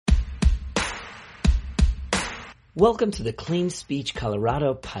Welcome to the Clean Speech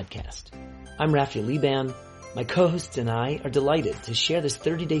Colorado podcast. I'm Raphael Liban. My co-hosts and I are delighted to share this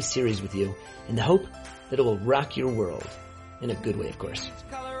 30-day series with you in the hope that it will rock your world. In a good way, of course.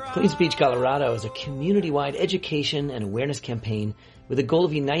 Clean Speech Colorado is a community-wide education and awareness campaign with the goal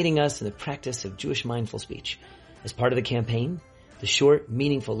of uniting us in the practice of Jewish mindful speech. As part of the campaign, the short,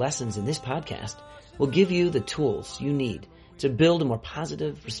 meaningful lessons in this podcast will give you the tools you need to build a more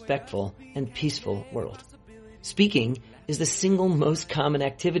positive, respectful, and peaceful world. Speaking is the single most common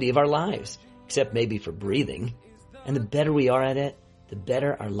activity of our lives, except maybe for breathing. And the better we are at it, the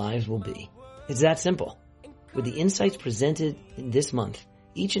better our lives will be. It's that simple. With the insights presented in this month,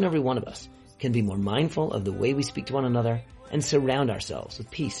 each and every one of us can be more mindful of the way we speak to one another and surround ourselves with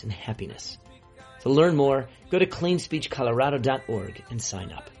peace and happiness. To learn more, go to cleanspeechcolorado.org and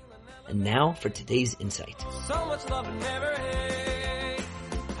sign up. And now for today's insight. So much love and never hate.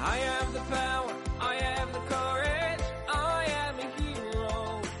 I have the power. I have the courage. I am a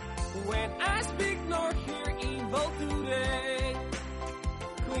hero. When I speak nor hear evil today.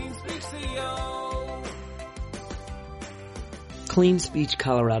 Clean Speech CEO. Clean Speech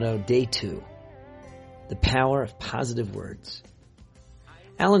Colorado, Day 2. The Power of Positive Words.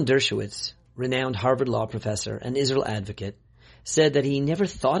 Alan Dershowitz, renowned Harvard law professor and Israel advocate, said that he never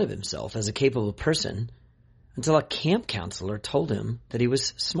thought of himself as a capable person until a camp counselor told him that he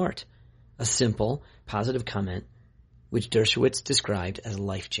was smart. A simple, positive comment, which Dershowitz described as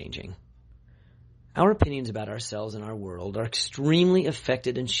life-changing. Our opinions about ourselves and our world are extremely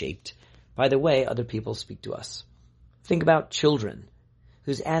affected and shaped by the way other people speak to us. Think about children,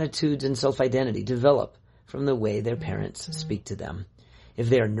 whose attitudes and self-identity develop from the way their parents speak to them. If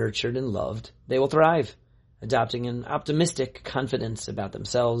they are nurtured and loved, they will thrive, adopting an optimistic confidence about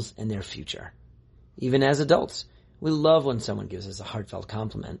themselves and their future. Even as adults, we love when someone gives us a heartfelt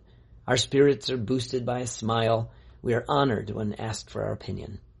compliment. Our spirits are boosted by a smile. We are honored when asked for our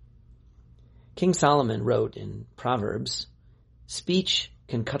opinion. King Solomon wrote in Proverbs, "Speech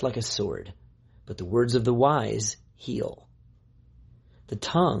can cut like a sword, but the words of the wise heal." The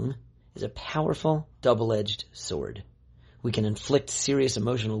tongue is a powerful, double-edged sword. We can inflict serious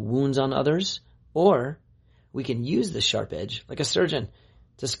emotional wounds on others, or we can use the sharp edge, like a surgeon,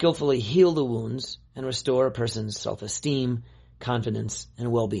 to skillfully heal the wounds and restore a person's self-esteem, confidence,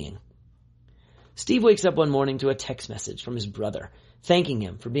 and well-being. Steve wakes up one morning to a text message from his brother, thanking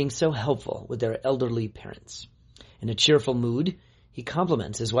him for being so helpful with their elderly parents. In a cheerful mood, he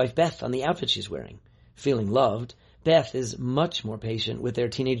compliments his wife Beth on the outfit she's wearing. Feeling loved, Beth is much more patient with their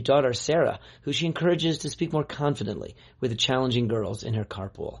teenage daughter Sarah, who she encourages to speak more confidently with the challenging girls in her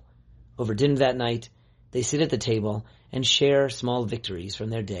carpool. Over dinner that night, they sit at the table and share small victories from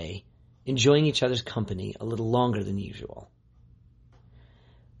their day, enjoying each other's company a little longer than usual.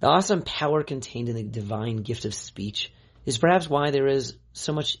 The awesome power contained in the divine gift of speech is perhaps why there is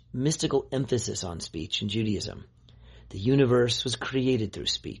so much mystical emphasis on speech in Judaism. The universe was created through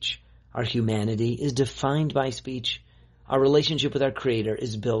speech. Our humanity is defined by speech. Our relationship with our Creator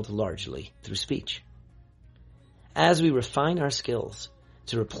is built largely through speech. As we refine our skills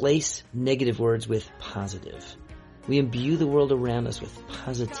to replace negative words with positive, we imbue the world around us with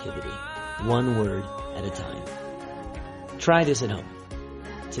positivity, one word at a time. Try this at home.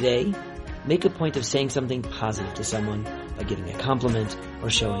 Today, make a point of saying something positive to someone by giving a compliment or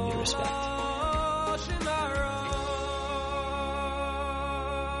showing your respect.